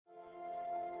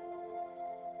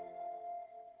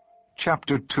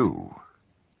Chapter 2.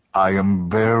 I am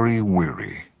very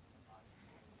weary.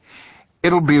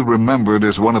 It'll be remembered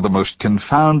as one of the most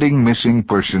confounding missing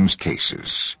persons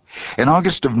cases. In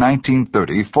August of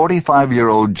 1930,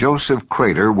 45-year-old Joseph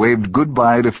Crater waved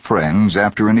goodbye to friends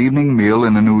after an evening meal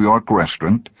in a New York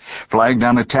restaurant, flagged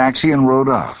down a taxi, and rode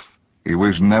off. He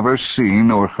was never seen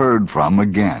or heard from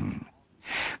again.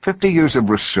 50 years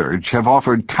of research have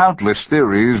offered countless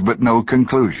theories, but no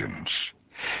conclusions.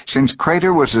 Since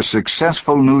Crater was a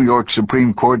successful New York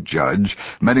Supreme Court judge,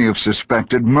 many have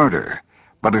suspected murder,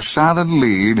 but a solid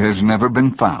lead has never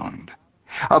been found.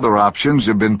 Other options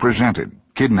have been presented: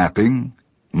 kidnapping,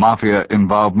 mafia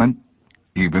involvement,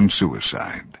 even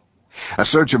suicide. A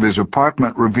search of his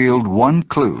apartment revealed one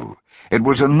clue. It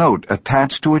was a note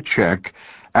attached to a check,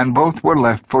 and both were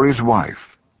left for his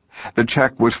wife. The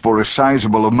check was for a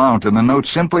sizable amount, and the note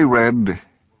simply read,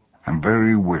 "I'm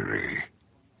very weary.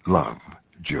 Love,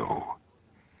 Joe."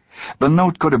 The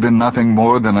note could have been nothing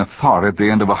more than a thought at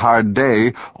the end of a hard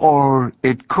day, or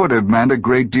it could have meant a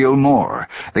great deal more,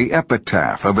 the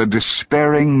epitaph of a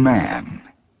despairing man.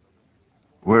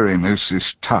 Weariness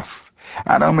is tough.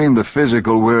 I don't mean the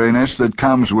physical weariness that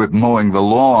comes with mowing the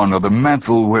lawn, or the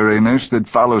mental weariness that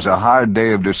follows a hard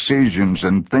day of decisions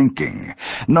and thinking.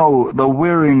 No, the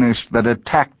weariness that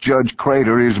attacked Judge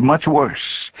Crater is much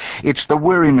worse. It's the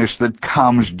weariness that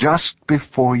comes just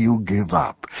before you give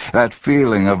up, that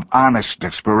feeling of honest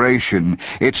desperation.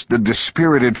 It's the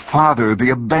dispirited father, the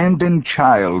abandoned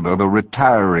child, or the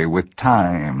retiree with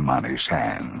time on his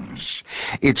hands.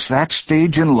 It's that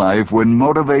stage in life when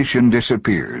motivation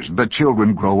disappears, the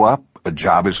children grow up, a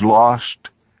job is lost,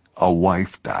 a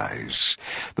wife dies.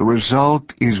 The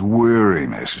result is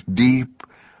weariness, deep,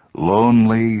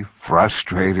 lonely,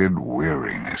 frustrated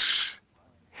weariness.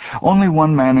 Only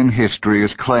one man in history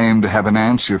has claimed to have an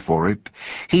answer for it.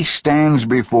 He stands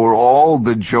before all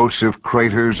the Joseph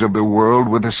Craters of the world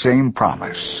with the same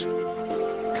promise: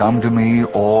 "Come to me,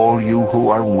 all you who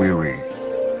are weary,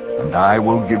 and I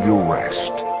will give you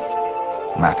rest."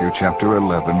 Matthew chapter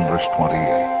 11, verse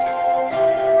 28.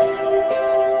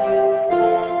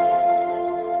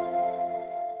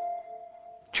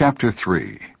 Chapter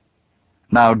 3.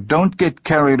 Now don't get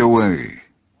carried away.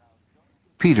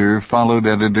 Peter followed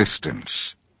at a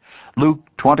distance. Luke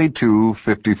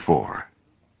 22:54.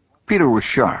 Peter was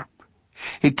sharp.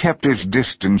 He kept his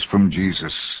distance from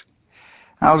Jesus.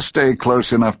 "I'll stay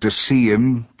close enough to see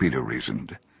him," Peter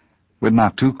reasoned, "but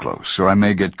not too close, or I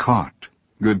may get caught."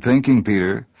 Good thinking,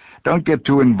 Peter. Don't get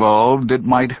too involved. It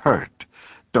might hurt.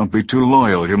 Don't be too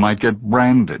loyal. You might get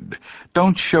branded.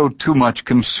 Don't show too much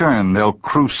concern. They'll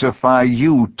crucify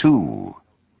you, too.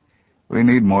 We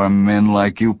need more men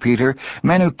like you, Peter.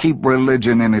 Men who keep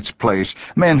religion in its place.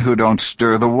 Men who don't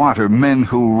stir the water. Men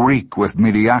who reek with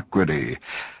mediocrity.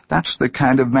 That's the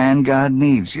kind of man God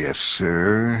needs, yes,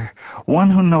 sir.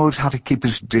 One who knows how to keep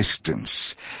his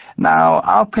distance. Now,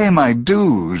 I'll pay my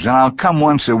dues, and I'll come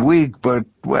once a week, but,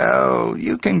 well,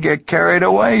 you can get carried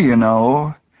away, you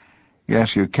know.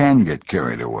 Yes, you can get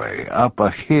carried away, up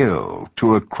a hill,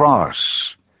 to a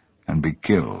cross, and be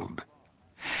killed.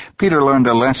 Peter learned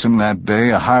a lesson that day,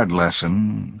 a hard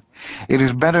lesson. It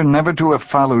is better never to have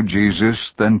followed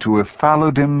Jesus than to have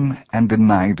followed him and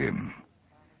denied him.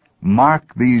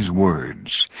 Mark these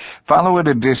words: follow at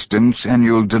a distance, and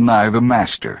you'll deny the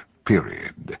master,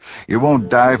 period. You won't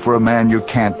die for a man you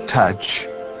can't touch,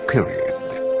 period.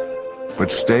 But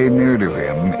stay near to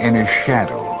him in his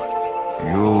shadow.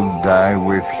 You'll die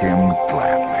with him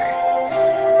gladly.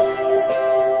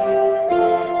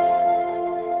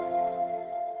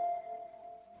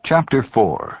 Chapter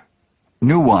 4.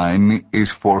 New wine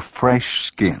is for fresh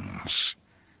skins.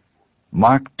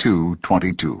 Mark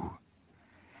 2:22.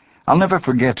 I'll never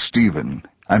forget Stephen.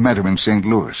 I met him in St.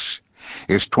 Louis.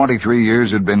 His 23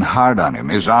 years had been hard on him,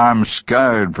 his arm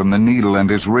scarred from the needle and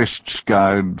his wrist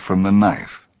scarred from the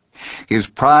knife. His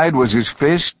pride was his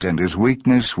fist, and his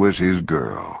weakness was his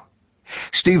girl.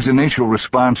 Steve's initial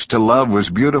response to love was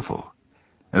beautiful.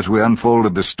 As we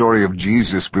unfolded the story of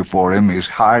Jesus before him, his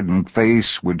hardened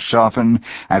face would soften,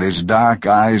 and his dark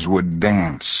eyes would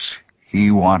dance.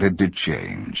 He wanted to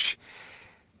change.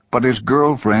 But his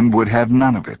girlfriend would have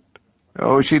none of it.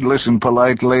 Oh, she'd listen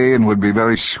politely and would be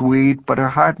very sweet, but her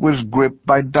heart was gripped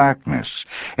by darkness.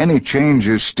 Any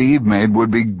changes Steve made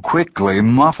would be quickly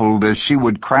muffled as she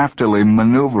would craftily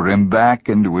maneuver him back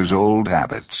into his old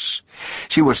habits.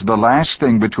 She was the last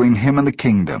thing between him and the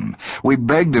kingdom. We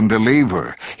begged him to leave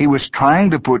her. He was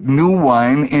trying to put new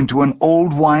wine into an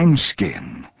old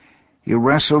wineskin. He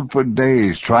wrestled for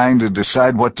days trying to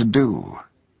decide what to do.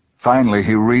 Finally,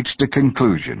 he reached a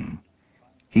conclusion.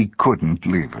 He couldn't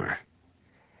leave her.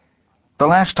 The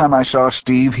last time I saw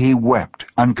Steve, he wept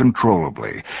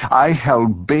uncontrollably. I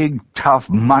held big, tough,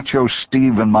 macho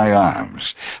Steve in my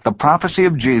arms. The prophecy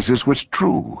of Jesus was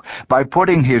true. By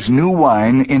putting his new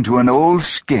wine into an old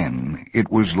skin,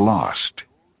 it was lost.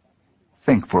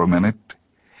 Think for a minute.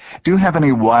 Do you have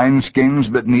any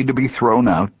wineskins that need to be thrown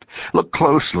out? Look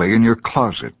closely in your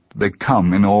closet. They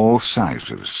come in all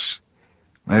sizes.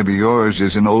 Maybe yours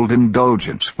is an old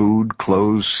indulgence, food,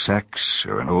 clothes, sex,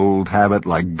 or an old habit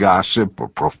like gossip or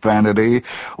profanity,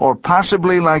 or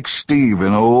possibly like Steve,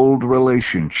 an old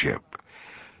relationship.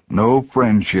 No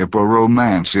friendship or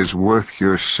romance is worth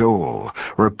your soul.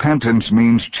 Repentance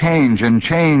means change, and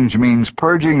change means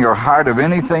purging your heart of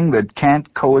anything that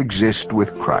can't coexist with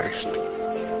Christ.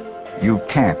 You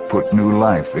can't put new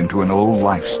life into an old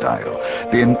lifestyle.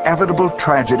 The inevitable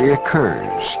tragedy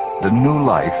occurs. The new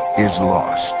life is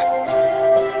lost.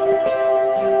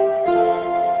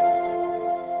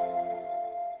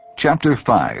 Chapter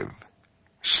 5.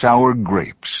 Sour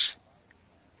Grapes.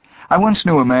 I once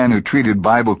knew a man who treated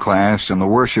Bible class and the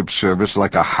worship service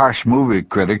like a harsh movie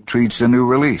critic treats a new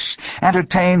release.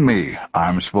 Entertain me,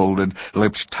 arms folded,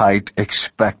 lips tight,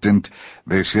 expectant.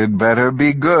 This had better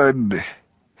be good.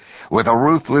 With a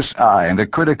ruthless eye and a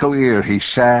critical ear, he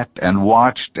sat and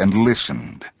watched and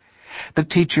listened. The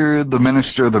teacher, the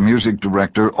minister, the music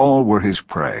director, all were his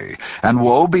prey. And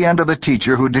woe be unto the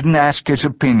teacher who didn't ask his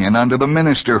opinion, unto the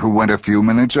minister who went a few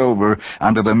minutes over,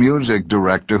 unto the music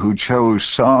director who chose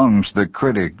songs the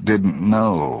critic didn't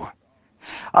know.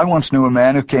 I once knew a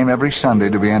man who came every Sunday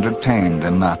to be entertained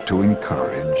and not to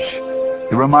encourage.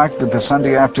 He remarked that the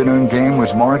Sunday afternoon game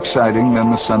was more exciting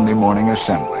than the Sunday morning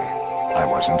assembly. I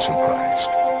wasn't surprised.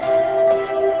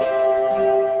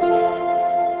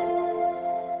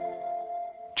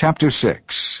 Chapter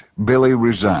 6. Billy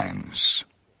Resigns.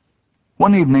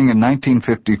 One evening in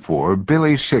 1954,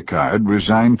 Billy Sickard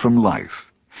resigned from life.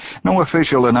 No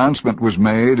official announcement was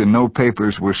made and no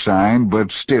papers were signed, but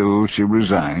still she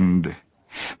resigned.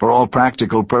 For all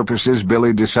practical purposes,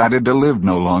 Billy decided to live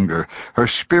no longer. Her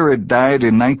spirit died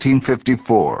in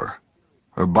 1954.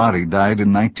 Her body died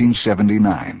in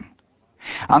 1979.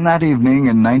 On that evening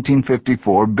in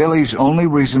 1954, Billy's only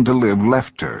reason to live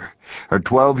left her. Her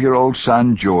 12-year-old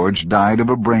son, George, died of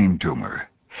a brain tumor.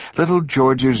 Little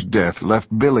George's death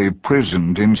left Billy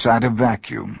prisoned inside a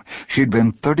vacuum. She'd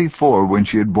been 34 when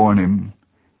she had born him.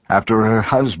 After her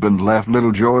husband left,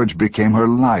 little George became her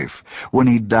life. When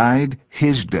he died,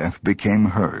 his death became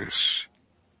hers.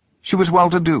 She was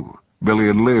well-to-do. Billy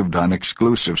had lived on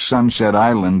exclusive Sunset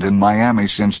Island in Miami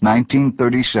since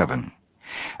 1937.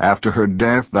 After her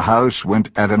death, the house went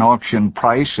at an auction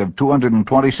price of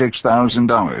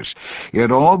 $226,000.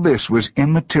 Yet all this was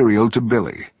immaterial to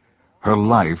Billy. Her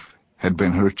life had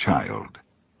been her child.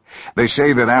 They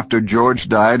say that after George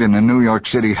died in a New York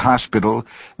City hospital,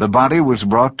 the body was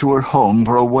brought to her home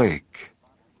for a wake.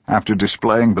 After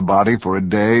displaying the body for a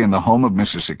day in the home of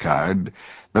Mrs. Sickard,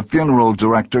 the funeral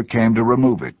director came to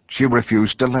remove it. She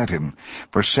refused to let him.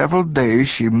 For several days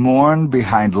she mourned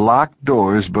behind locked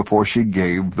doors before she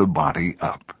gave the body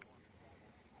up.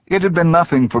 It had been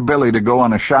nothing for Billy to go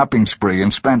on a shopping spree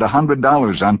and spend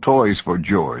 $100 on toys for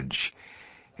George.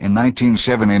 In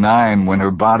 1979, when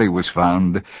her body was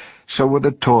found, so were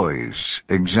the toys,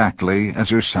 exactly as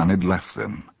her son had left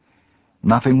them.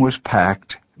 Nothing was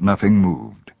packed, nothing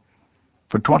moved.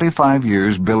 For 25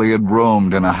 years, Billy had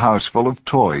roamed in a house full of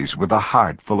toys with a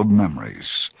heart full of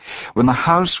memories. When the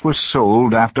house was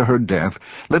sold after her death,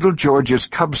 little George's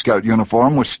Cub Scout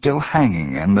uniform was still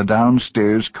hanging in the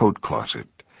downstairs coat closet.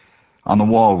 On the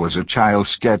wall was a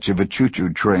child's sketch of a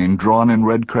choo-choo train drawn in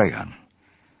red crayon.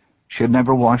 She had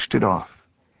never washed it off.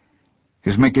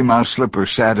 His Mickey Mouse slipper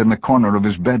sat in the corner of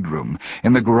his bedroom.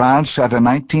 In the garage sat a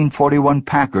 1941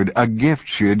 Packard, a gift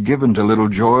she had given to little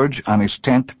George on his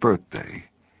 10th birthday.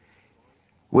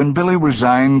 When Billy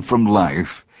resigned from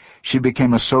life, she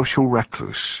became a social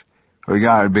recluse. Her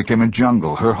yard became a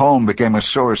jungle. Her home became a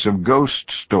source of ghost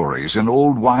stories and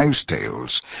old wives'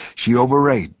 tales. She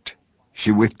overate.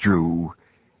 She withdrew.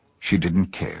 She didn't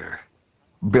care.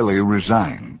 Billy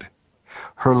resigned.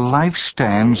 Her life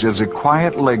stands as a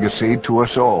quiet legacy to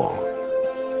us all.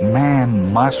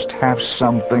 Man must have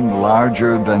something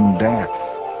larger than death,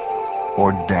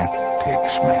 or death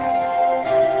takes man.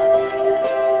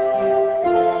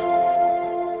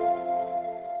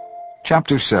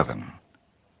 Chapter 7.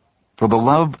 For the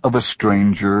love of a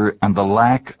stranger and the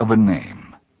lack of a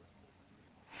name.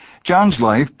 John's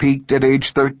life peaked at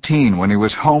age 13 when he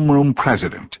was homeroom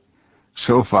president.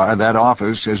 So far, that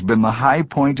office has been the high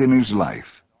point in his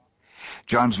life.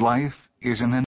 John's life is an